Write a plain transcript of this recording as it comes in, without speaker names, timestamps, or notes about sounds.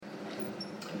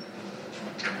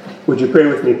Would you pray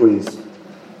with me, please?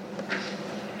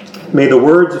 May the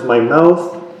words of my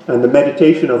mouth and the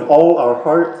meditation of all our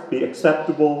hearts be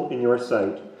acceptable in your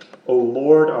sight, O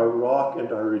Lord, our rock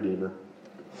and our Redeemer.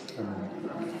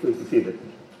 Amen. Please be seated.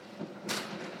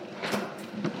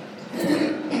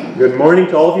 Good morning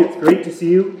to all of you. It's great to see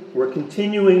you. We're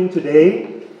continuing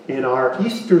today in our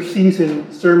Easter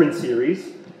season sermon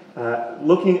series,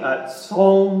 looking at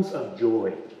Psalms of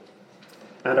Joy.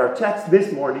 And our text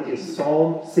this morning is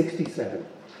Psalm 67.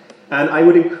 And I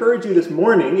would encourage you this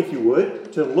morning, if you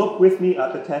would, to look with me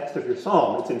at the text of your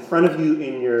psalm. It's in front of you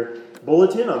in your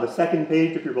bulletin, on the second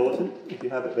page of your bulletin, if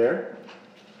you have it there.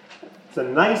 It's a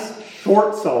nice,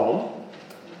 short psalm,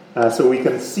 so we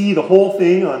can see the whole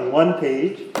thing on one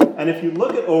page. And if you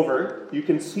look it over, you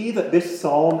can see that this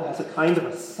psalm has a kind of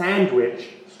a sandwich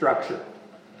structure.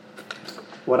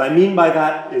 What I mean by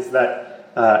that is that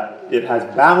it has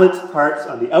balanced parts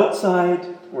on the outside,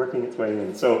 working its way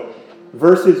in. So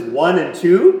verses 1 and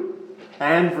 2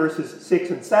 and verses 6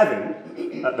 and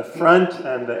 7 at the front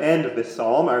and the end of this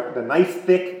psalm are the nice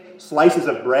thick slices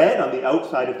of bread on the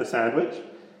outside of the sandwich.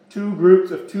 Two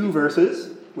groups of two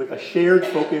verses with a shared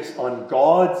focus on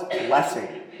God's blessing,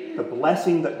 the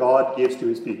blessing that God gives to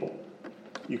his people.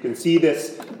 You can see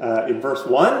this in verse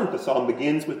 1. The psalm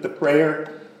begins with the prayer,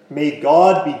 "May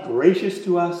God be gracious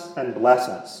to us and bless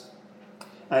us."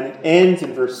 And it ends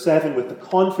in verse 7 with the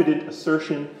confident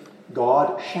assertion,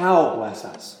 "God shall bless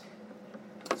us."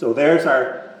 So there's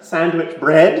our sandwich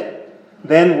bread.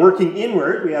 Then working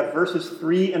inward, we have verses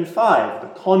 3 and 5, the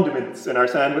condiments in our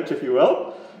sandwich, if you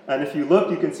will. And if you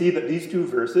look, you can see that these two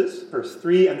verses, verse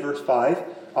 3 and verse 5,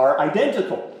 are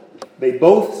identical. They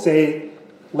both say,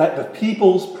 "Let the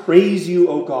peoples praise you,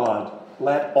 O God.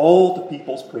 Let all the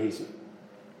peoples praise you."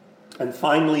 And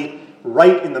finally,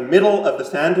 right in the middle of the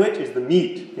sandwich is the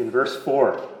meat in verse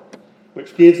 4,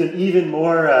 which gives an even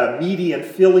more meaty and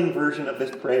filling version of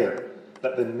this prayer,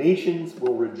 that the nations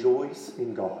will rejoice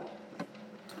in God.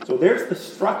 So there's the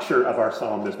structure of our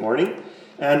psalm this morning.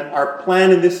 And our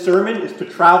plan in this sermon is to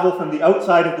travel from the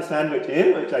outside of the sandwich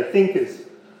in, which I think is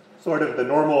sort of the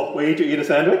normal way to eat a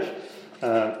sandwich.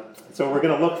 So we're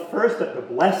going to look first at the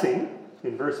blessing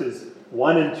in verses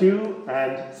 1 and 2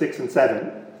 and 6 and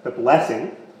 7, the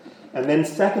blessing. And then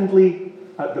secondly,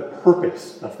 the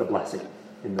purpose of the blessing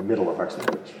in the middle of our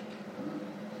sandwich.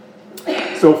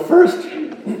 So first,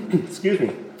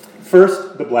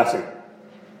 first the blessing.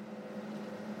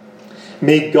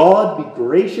 May God be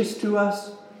gracious to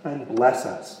us and bless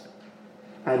us,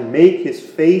 and make his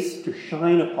face to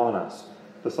shine upon us,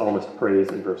 the psalmist prays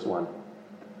in verse 1.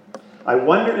 I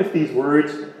wonder if these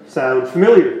words sound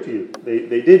familiar to you.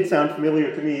 They did sound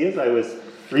familiar to me as I was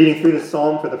reading through this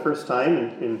psalm for the first time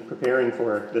in preparing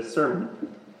for this sermon.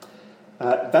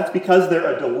 That's because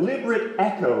they're a deliberate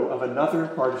echo of another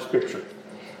part of Scripture,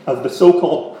 of the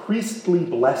so-called priestly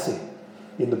blessing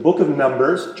in the book of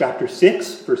Numbers, chapter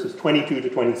 6, verses 22 to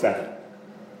 27.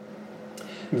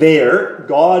 There,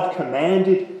 God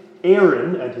commanded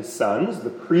Aaron and his sons, the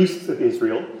priests of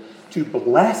Israel, to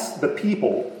bless the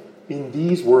people in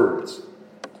these words: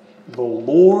 "The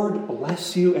Lord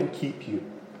bless you and keep you.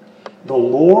 The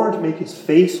Lord make his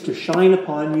face to shine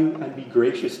upon you and be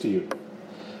gracious to you.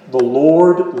 The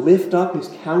Lord lift up his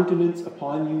countenance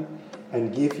upon you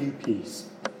and give you peace."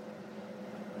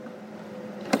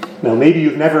 Now, maybe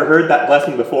you've never heard that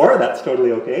blessing before. That's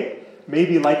totally okay.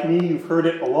 Maybe, like me, you've heard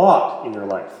it a lot in your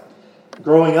life.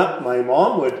 Growing up, my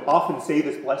mom would often say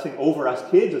this blessing over us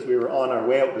kids as we were on our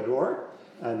way out the door.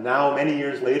 And now, many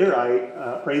years later,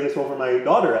 I pray this over my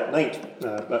daughter at night,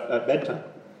 at bedtime.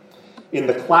 In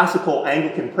the classical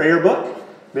Anglican prayer book,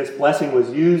 this blessing was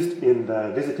used in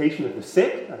the visitation of the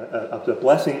sick, of the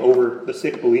blessing over the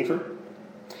sick believer.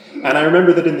 And I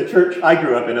remember that in the church I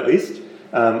grew up in, at least,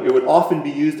 it would often be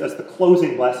used as the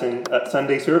closing blessing at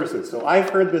Sunday services. So I've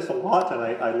heard this a lot, and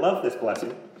I love this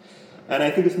blessing. And I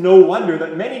think it's no wonder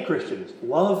that many Christians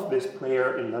love this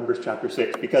prayer in Numbers chapter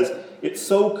 6, because it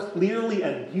so clearly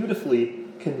and beautifully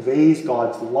conveys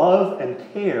God's love and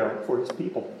care for his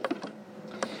people.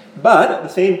 But at the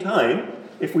same time,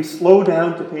 if we slow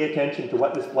down to pay attention to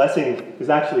what this blessing is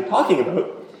actually talking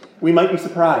about, we might be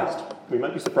surprised. We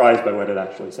might be surprised by what it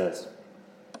actually says.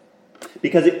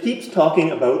 Because it keeps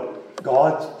talking about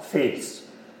God's face.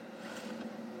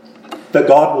 That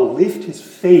God will lift his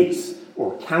face,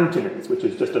 or countenance, which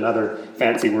is just another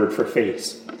fancy word for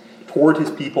face, toward his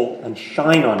people and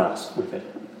shine on us with it.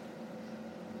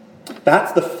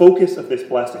 That's the focus of this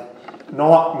blessing.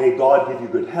 Not may God give you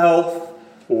good health,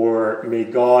 or may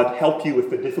God help you with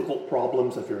the difficult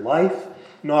problems of your life.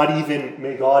 Not even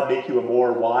may God make you a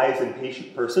more wise and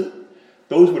patient person.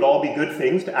 Those would all be good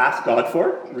things to ask God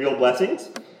for, real blessings.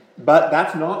 But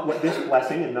that's not what this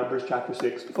blessing in Numbers chapter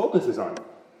 6 focuses on.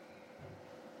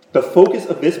 The focus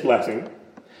of this blessing,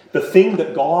 the thing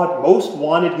that God most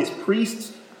wanted his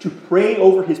priests to pray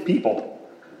over his people,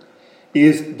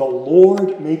 is the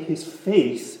Lord make his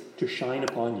face to shine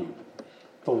upon you.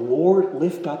 The Lord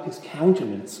lift up his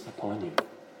countenance upon you.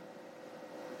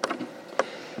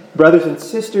 Brothers and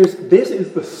sisters, this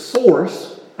is the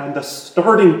source and the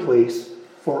starting place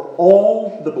for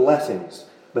all the blessings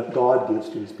that God gives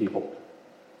to his people.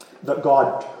 That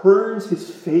God turns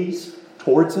his face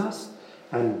towards us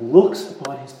and looks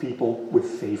upon his people with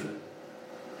favor.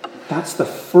 That's the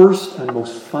first and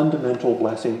most fundamental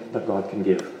blessing that God can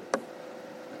give.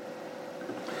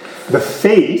 The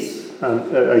face,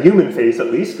 a human face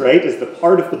at least, right, is the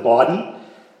part of the body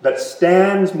that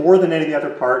stands more than any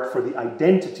other part for the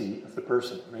identity of the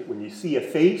person. Right? When you see a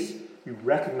face, you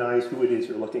recognize who it is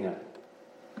you're looking at.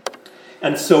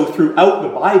 And so throughout the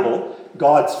Bible,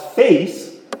 God's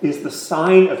face is the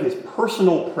sign of his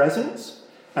personal presence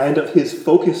and of his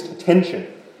focused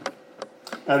attention.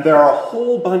 And there are a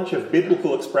whole bunch of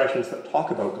biblical expressions that talk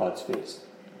about God's face,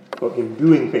 about him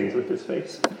doing things with his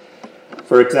face.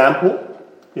 For example,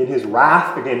 in his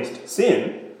wrath against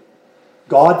sin,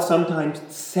 God sometimes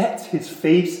sets his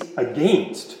face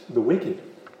against the wicked,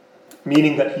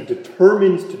 meaning that he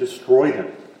determines to destroy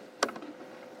them.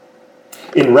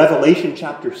 In Revelation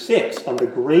chapter 6, on the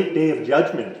great day of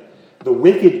judgment, the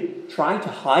wicked try to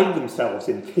hide themselves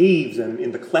in caves and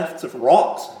in the clefts of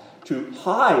rocks to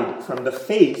hide from the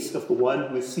face of the one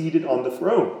who is seated on the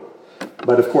throne.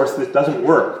 But of course this doesn't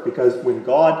work, because when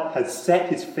God has set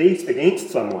his face against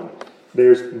someone,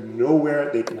 there's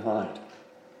nowhere they can hide.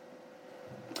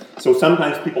 So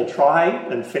sometimes people try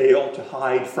and fail to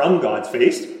hide from God's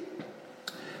face.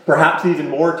 Perhaps even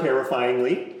more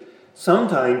terrifyingly,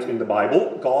 sometimes in the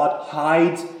Bible, God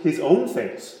hides his own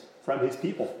face from his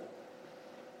people.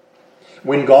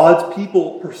 When God's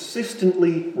people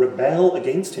persistently rebel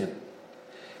against him,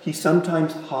 he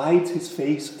sometimes hides his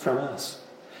face from us,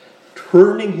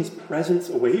 turning his presence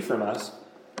away from us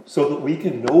so that we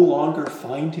can no longer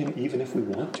find him even if we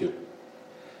want to.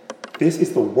 This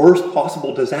is the worst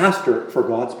possible disaster for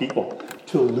God's people,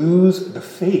 to lose the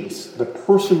face, the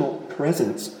personal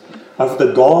presence of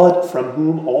the God from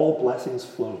whom all blessings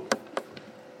flow.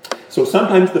 So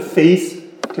sometimes the face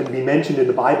can be mentioned in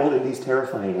the Bible in these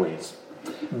terrifying ways.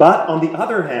 But on the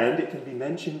other hand, it can be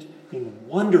mentioned in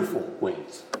wonderful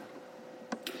ways.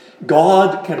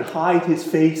 God can hide his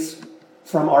face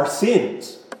from our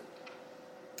sins.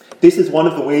 This is one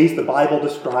of the ways the Bible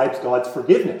describes God's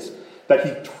forgiveness, that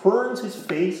he turns his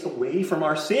face away from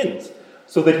our sins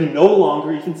so that he no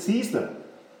longer even sees them.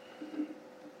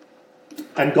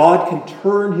 And God can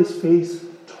turn his face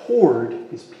toward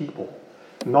his people,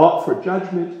 not for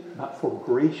judgment, but for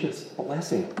gracious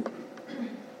blessing.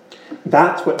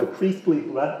 That's what the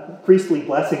priestly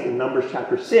blessing in Numbers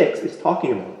chapter 6 is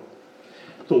talking about.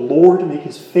 The Lord make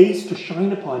his face to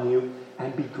shine upon you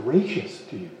and be gracious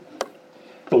to you.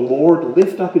 The Lord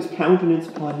lift up his countenance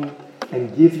upon you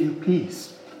and give you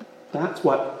peace. That's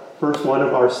what verse 1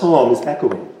 of our psalm is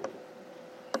echoing.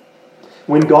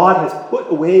 When God has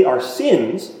put away our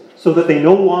sins so that they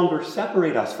no longer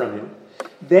separate us from him,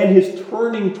 then his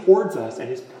turning towards us and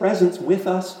his presence with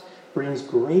us brings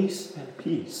grace and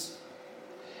peace.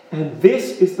 And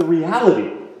this is the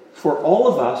reality for all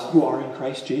of us who are in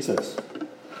Christ Jesus.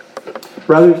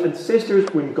 Brothers and sisters,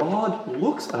 when God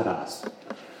looks at us,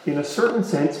 in a certain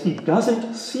sense, he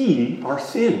doesn't see our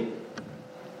sin.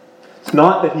 It's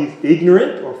not that he's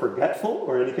ignorant or forgetful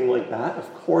or anything like that.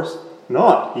 Of course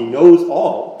not. He knows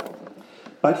all.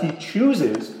 But he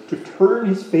chooses to turn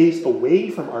his face away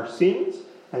from our sins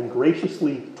and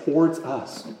graciously towards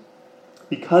us,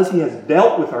 because he has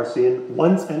dealt with our sin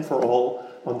once and for all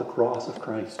on the cross of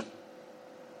Christ.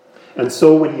 And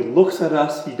so when he looks at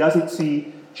us, he doesn't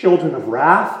see children of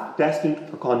wrath destined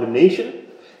for condemnation.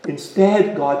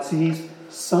 Instead, God sees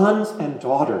sons and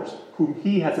daughters whom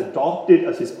he has adopted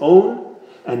as his own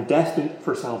and destined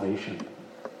for salvation.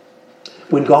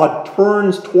 When God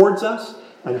turns towards us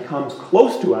and comes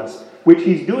close to us, which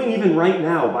he's doing even right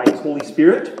now by his Holy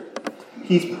Spirit,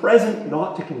 he's present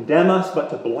not to condemn us, but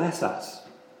to bless us.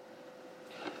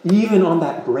 Even on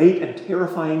that great and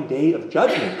terrifying day of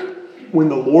judgment, when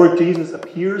the Lord Jesus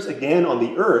appears again on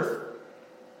the earth,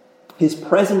 his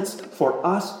presence for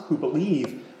us who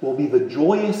believe will be the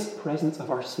joyous presence of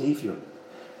our Savior,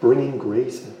 bringing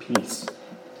grace and peace.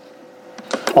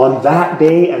 On that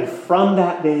day and from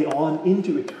that day on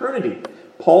into eternity,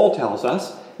 Paul tells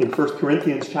us in 1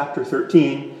 Corinthians chapter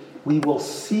 13, we will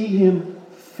see him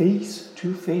face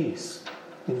to face,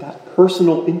 in that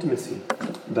personal intimacy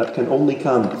that can only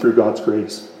come through God's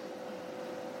grace.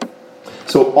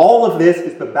 So all of this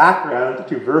is the background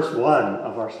to verse 1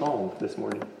 of our psalm this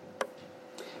morning.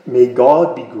 May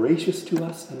God be gracious to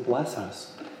us and bless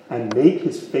us, and make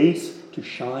his face to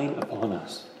shine upon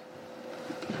us.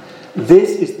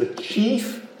 This is the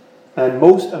chief and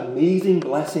most amazing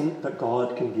blessing that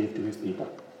God can give to his people.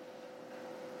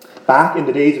 Back in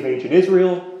the days of ancient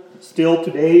Israel, still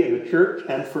today in the church,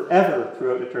 and forever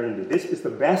throughout eternity, this is the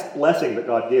best blessing that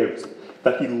God gives,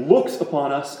 that he looks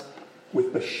upon us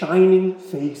with the shining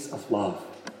face of love,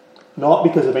 not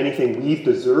because of anything we've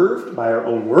deserved by our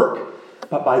own work,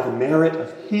 but by the merit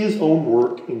of his own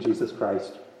work in Jesus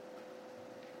Christ.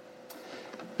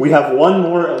 We have one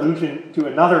more allusion to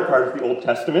another part of the Old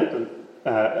Testament,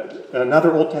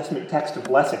 another Old Testament text of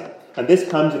blessing. And this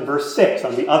comes in verse 6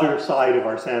 on the other side of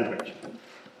our sandwich.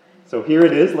 So here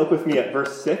it is. Look with me at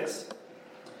verse 6.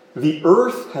 The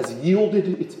earth has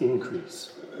yielded its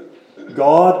increase.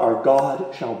 God, our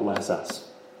God, shall bless us.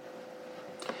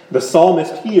 The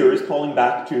psalmist here is calling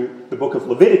back to the book of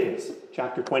Leviticus,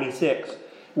 chapter 26,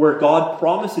 where God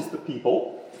promises the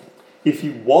people, if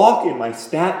you walk in my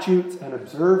statutes and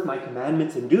observe my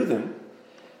commandments and do them,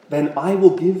 then I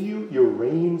will give you your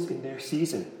rains in their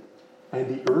season, and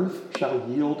the earth shall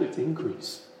yield its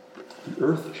increase. The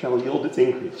earth shall yield its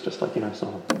increase, just like in our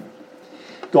psalm.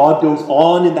 God goes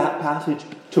on in that passage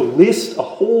to list a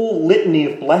whole litany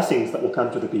of blessings that will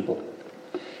come to the people.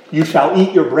 You shall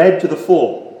eat your bread to the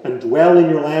full and dwell in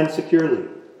your land securely.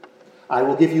 I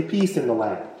will give you peace in the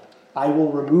land. I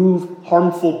will remove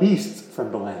harmful beasts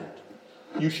from the land.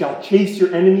 You shall chase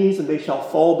your enemies and they shall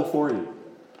fall before you.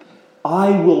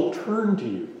 I will turn to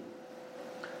you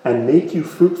and make you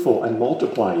fruitful and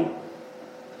multiply you,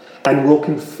 and will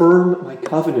confirm my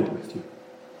covenant with you.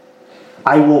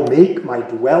 I will make my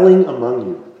dwelling among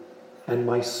you, and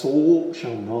my soul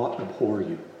shall not abhor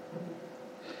you.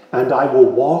 And I will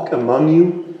walk among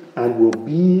you, and will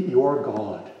be your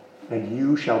God, and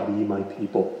you shall be my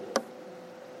people.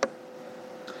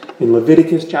 In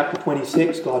Leviticus chapter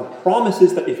 26, God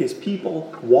promises that if his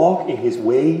people walk in his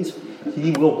ways,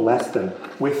 he will bless them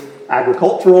with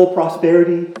agricultural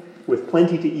prosperity, with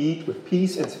plenty to eat, with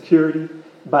peace and security,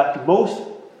 but most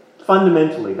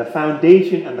fundamentally, the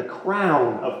foundation and the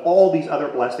crown of all these other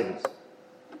blessings,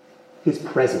 his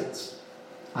presence.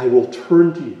 I will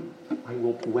turn to you. I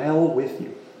will dwell with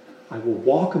you. I will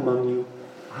walk among you.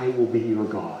 I will be your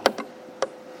God.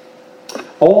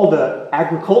 All the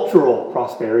agricultural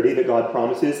prosperity that God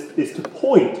promises is to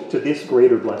point to this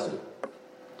greater blessing.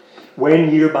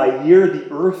 When year by year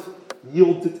the earth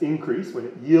yields its increase, when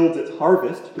it yields its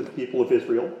harvest to the people of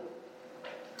Israel,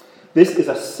 this is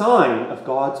a sign of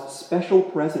God's special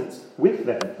presence with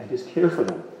them and his care for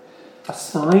them. A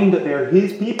sign that they're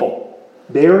his people,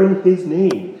 bearing his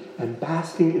name and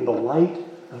basking in the light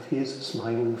of his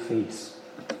smiling face.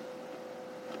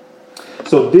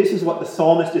 So this is what the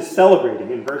psalmist is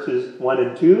celebrating in verses 1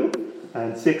 and 2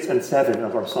 and 6 and 7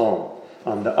 of our psalm,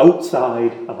 on the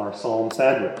outside of our psalm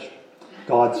sandwich.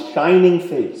 God's shining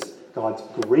face, God's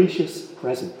gracious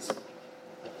presence.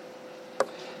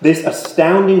 This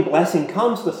astounding blessing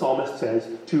comes, the psalmist says,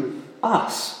 to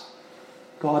us.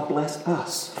 God bless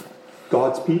us,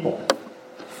 God's people.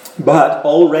 But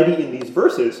already in these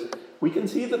verses, we can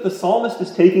see that the psalmist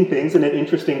is taking things in an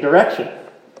interesting direction.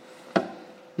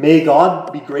 May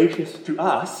God be gracious to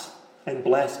us and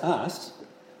bless us,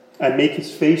 and make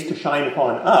his face to shine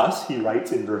upon us, he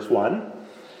writes in verse 1,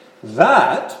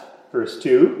 that, verse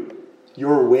 2,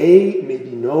 your way may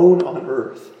be known on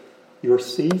earth, your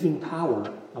saving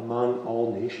power among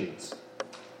all nations.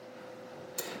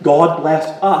 God bless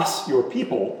us, your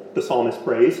people, the psalmist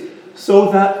prays,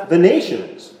 so that the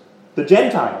nations, the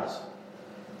Gentiles,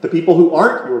 the people who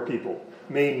aren't your people,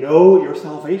 may know your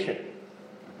salvation.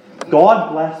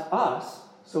 God bless us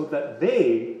so that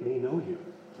they may know you.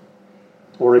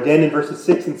 Or again in verses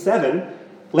 6 and 7,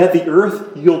 let the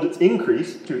earth yield its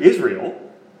increase to Israel.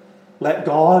 Let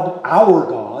God, our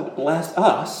God, bless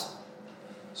us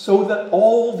so that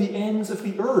all the ends of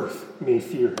the earth may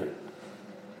fear him.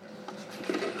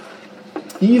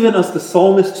 Even as the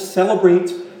psalmist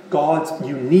celebrates God's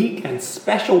unique and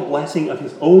special blessing of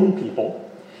his own people,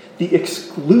 the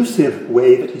exclusive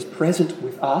way that he's present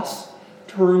with us,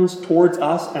 turns towards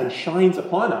us and shines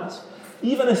upon us,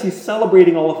 even as he's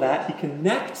celebrating all of that, he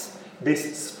connects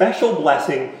this special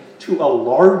blessing to a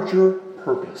larger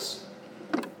purpose.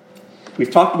 We've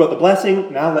talked about the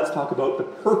blessing, now let's talk about the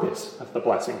purpose of the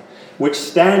blessing, which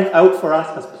stands out for us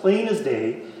as plain as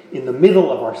day in the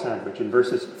middle of our sandwich in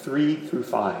verses 3 through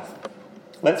 5.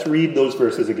 Let's read those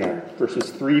verses again,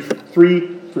 verses 3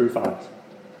 through 5.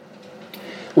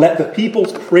 Let the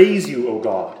peoples praise you, O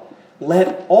God.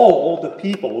 Let all the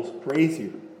peoples praise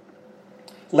you.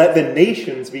 Let the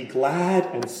nations be glad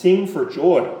and sing for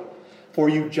joy, for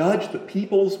you judge the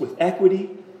peoples with equity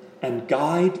and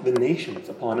guide the nations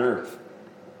upon earth.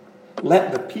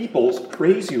 Let the peoples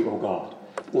praise you, O God.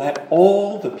 Let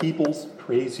all the peoples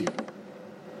praise you.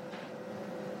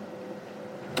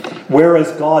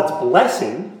 Whereas God's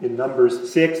blessing in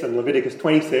Numbers 6 and Leviticus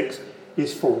 26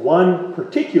 is for one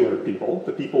particular people,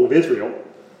 the people of Israel,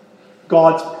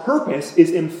 God's purpose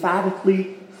is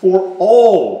emphatically for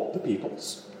all the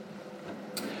peoples.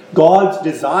 God's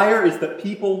desire is that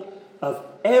people of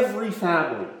every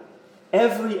family,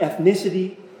 every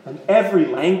ethnicity, and every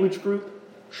language group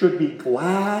should be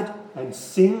glad and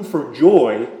sing for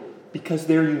joy because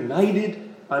they're united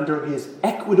under his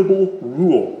equitable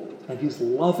rule and his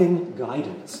loving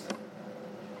guidance.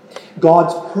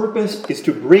 God's purpose is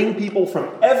to bring people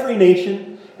from every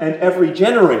nation and every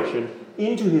generation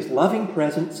into his loving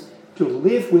presence to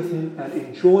live with him and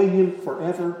enjoy him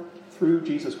forever through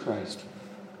Jesus Christ.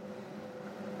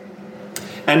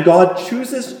 And God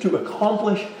chooses to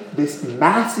accomplish this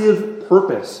massive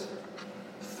purpose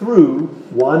through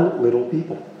one little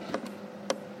people.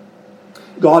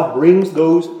 God brings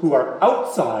those who are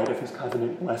outside of his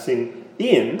covenant blessing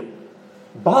in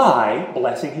by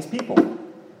blessing his people.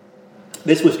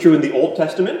 This was true in the Old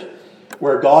Testament,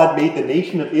 where God made the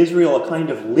nation of Israel a kind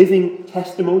of living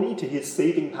testimony to his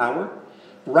saving power,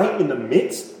 right in the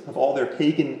midst of all their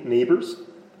pagan neighbors.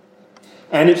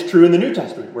 And it's true in the New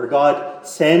Testament, where God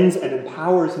sends and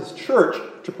empowers his church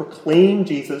to proclaim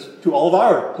Jesus to all of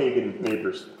our pagan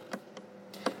neighbors.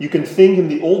 You can think in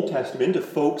the Old Testament of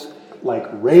folks like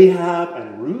Rahab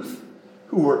and Ruth,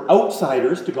 who were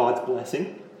outsiders to God's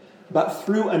blessing, but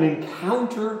through an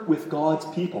encounter with God's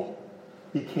people,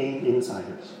 became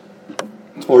insiders.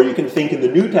 Or you can think in the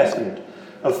New Testament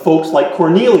of folks like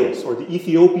Cornelius or the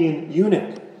Ethiopian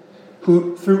eunuch,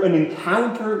 who through an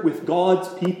encounter with God's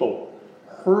people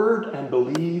heard and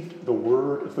believed the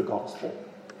word of the gospel.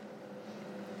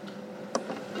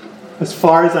 As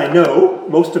far as I know,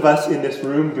 most of us in this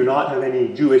room do not have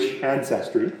any Jewish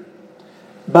ancestry.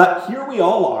 But here we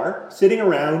all are, sitting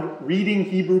around reading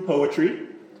Hebrew poetry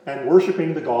and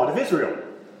worshiping the God of Israel.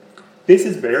 This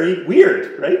is very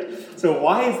weird, right? So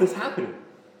why is this happening?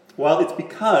 Well, it's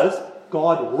because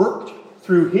God worked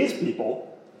through his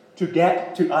people to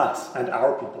get to us and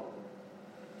our people.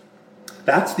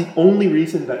 That's the only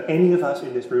reason that any of us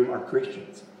in this room are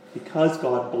Christians, because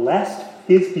God blessed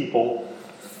his people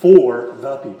for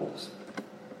the peoples.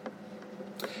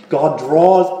 God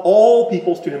draws all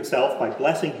peoples to himself by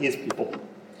blessing his people.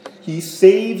 He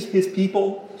saves his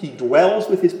people. He dwells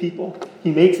with his people.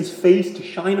 He makes his face to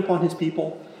shine upon his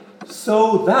people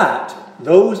so that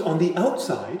those on the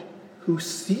outside who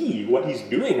see what he's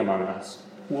doing among us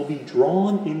will be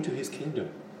drawn into his kingdom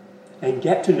and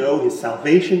get to know his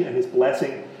salvation and his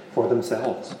blessing for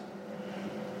themselves.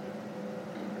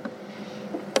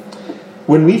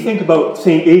 When we think about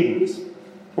St. Aidan's,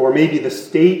 or maybe the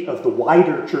state of the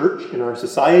wider church in our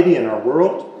society and our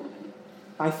world,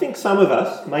 I think some of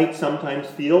us might sometimes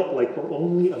feel like we're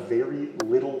only a very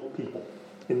little people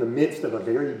in the midst of a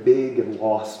very big and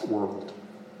lost world.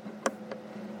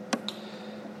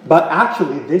 But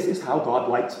actually, this is how God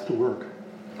likes to work.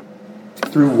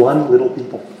 Through one little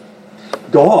people.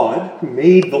 God, who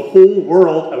made the whole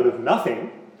world out of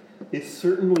nothing, is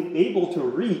certainly able to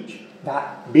reach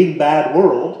that big bad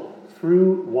world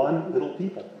through one little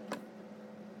people.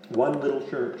 One little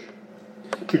church.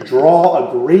 To draw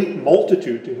a great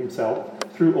multitude to himself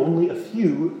through only a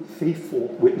few faithful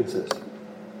witnesses.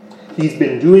 He's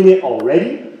been doing it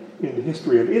already in the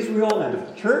history of Israel and of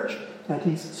the church, and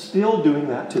he's still doing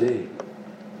that today.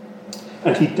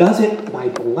 And he does it by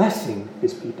blessing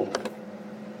his people.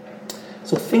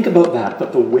 So think about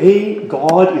that the way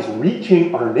God is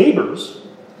reaching our neighbors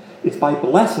is by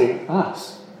blessing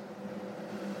us.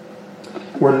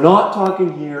 We're not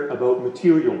talking here about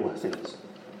material blessings.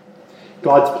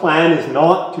 God's plan is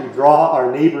not to draw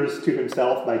our neighbors to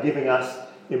himself by giving us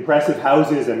impressive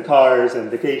houses and cars and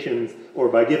vacations, or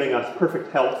by giving us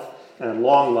perfect health and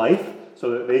long life, so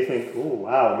that they think, oh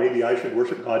wow, maybe I should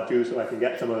worship God too so I can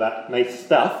get some of that nice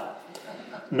stuff.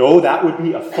 No, that would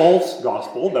be a false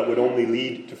gospel that would only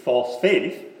lead to false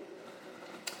faith.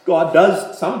 God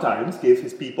does sometimes give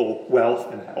his people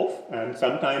wealth and health, and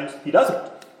sometimes he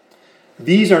doesn't.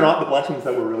 These are not the blessings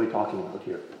that we're really talking about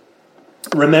here.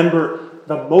 Remember,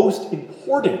 the most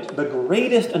important, the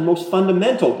greatest and most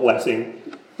fundamental blessing,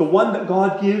 the one that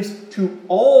God gives to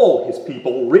all his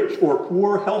people, rich or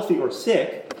poor, healthy or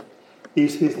sick,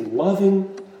 is his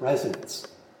loving presence.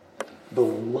 the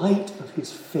light of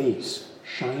his face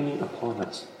shining upon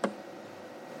us.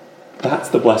 That's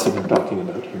the blessing I'm talking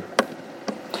about here.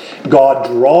 God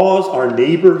draws our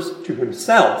neighbors to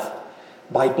himself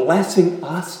by blessing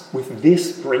us with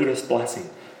this greatest blessing,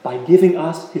 by giving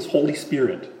us his Holy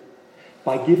Spirit,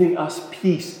 by giving us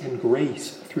peace and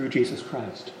grace through Jesus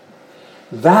Christ.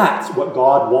 That's what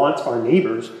God wants our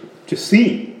neighbors to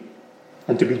see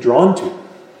and to be drawn to,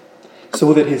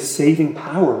 so that his saving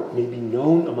power may be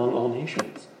known among all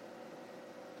nations.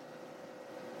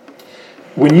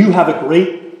 When you have a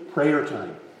great prayer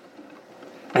time,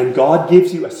 and God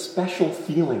gives you a special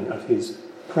feeling of his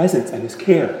presence and his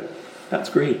care, that's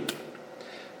great.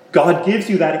 God gives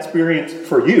you that experience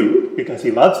for you, because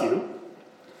he loves you,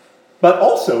 but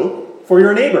also for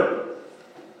your neighbor.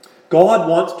 God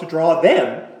wants to draw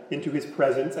them into his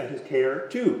presence and his care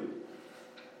too.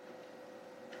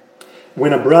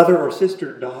 When a brother or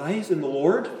sister dies in the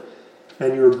Lord,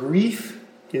 and your grief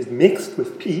is mixed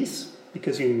with peace,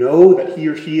 because you know that he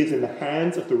or she is in the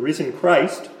hands of the risen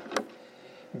Christ,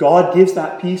 God gives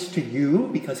that peace to you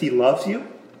because he loves you,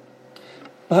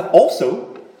 but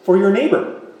also for your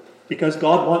neighbor, because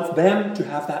God wants them to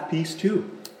have that peace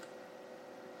too.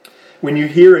 When you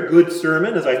hear a good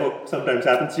sermon, as I hope sometimes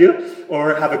happens to you,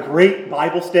 or have a great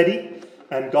Bible study,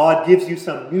 and God gives you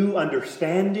some new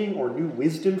understanding or new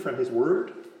wisdom from his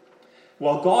word,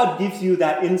 well, God gives you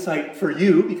that insight for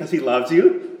you because he loves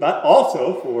you, but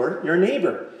also for your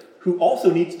neighbor, who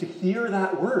also needs to hear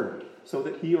that word so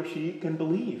that he or she can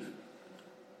believe.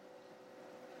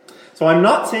 So I'm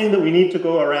not saying that we need to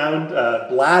go around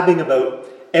blabbing about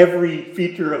every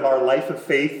feature of our life of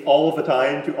faith all of the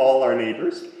time to all our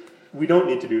neighbors. We don't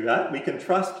need to do that. We can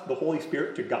trust the Holy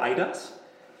Spirit to guide us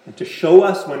and to show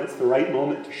us when it's the right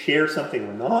moment to share something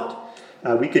or not.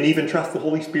 We can even trust the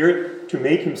Holy Spirit to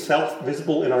make himself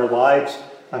visible in our lives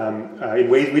in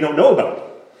ways we don't know about.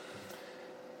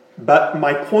 But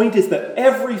my point is that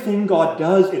everything God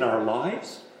does in our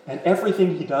lives and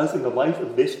everything he does in the life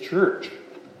of this church,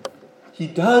 he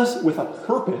does with a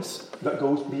purpose that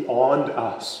goes beyond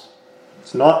us.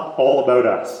 It's not all about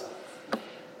us.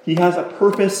 He has a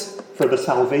purpose for the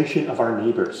salvation of our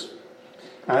neighbors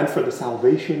and for the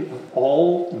salvation of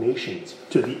all nations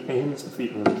to the ends of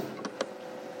the earth.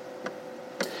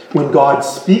 When God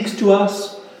speaks to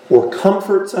us or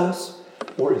comforts us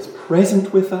or is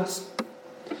present with us,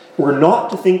 we're not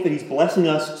to think that he's blessing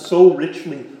us so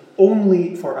richly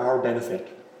only for our benefit.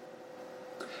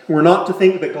 We're not to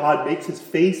think that God makes his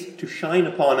face to shine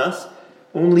upon us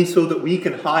only so that we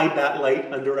can hide that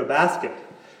light under a basket.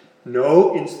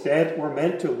 No, instead, we're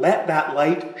meant to let that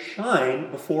light shine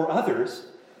before others,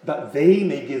 that they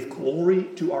may give glory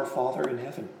to our Father in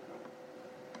heaven.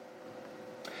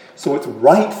 So it's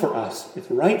right for us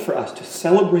to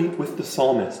celebrate with the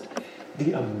psalmist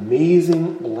the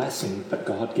amazing blessing that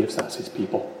God gives us, his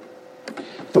people.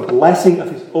 The blessing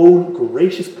of his own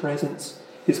gracious presence,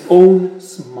 his own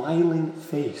smiling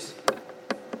face.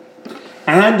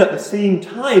 And at the same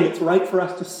time, it's right for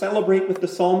us to celebrate with the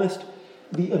psalmist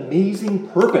the amazing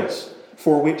purpose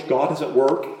for which God is at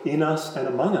work in us and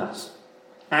among us,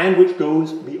 and which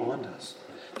goes beyond us.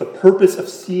 The purpose of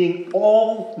seeing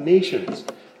all nations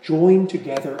join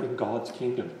together in God's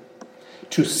kingdom,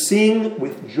 to sing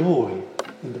with joy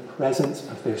in the presence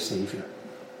of their Savior.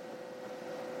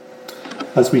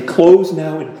 As we close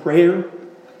now in prayer,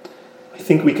 I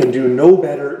think we can do no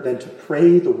better than to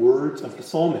pray the words of the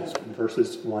psalmist in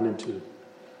verses 1 and 2.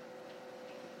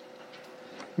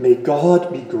 May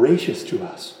God be gracious to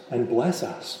us and bless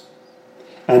us,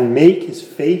 and make his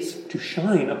face to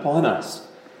shine upon us,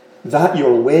 that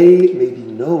your way may be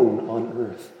known on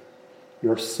earth,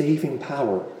 your saving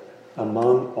power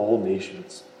among all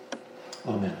nations.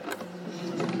 Amen.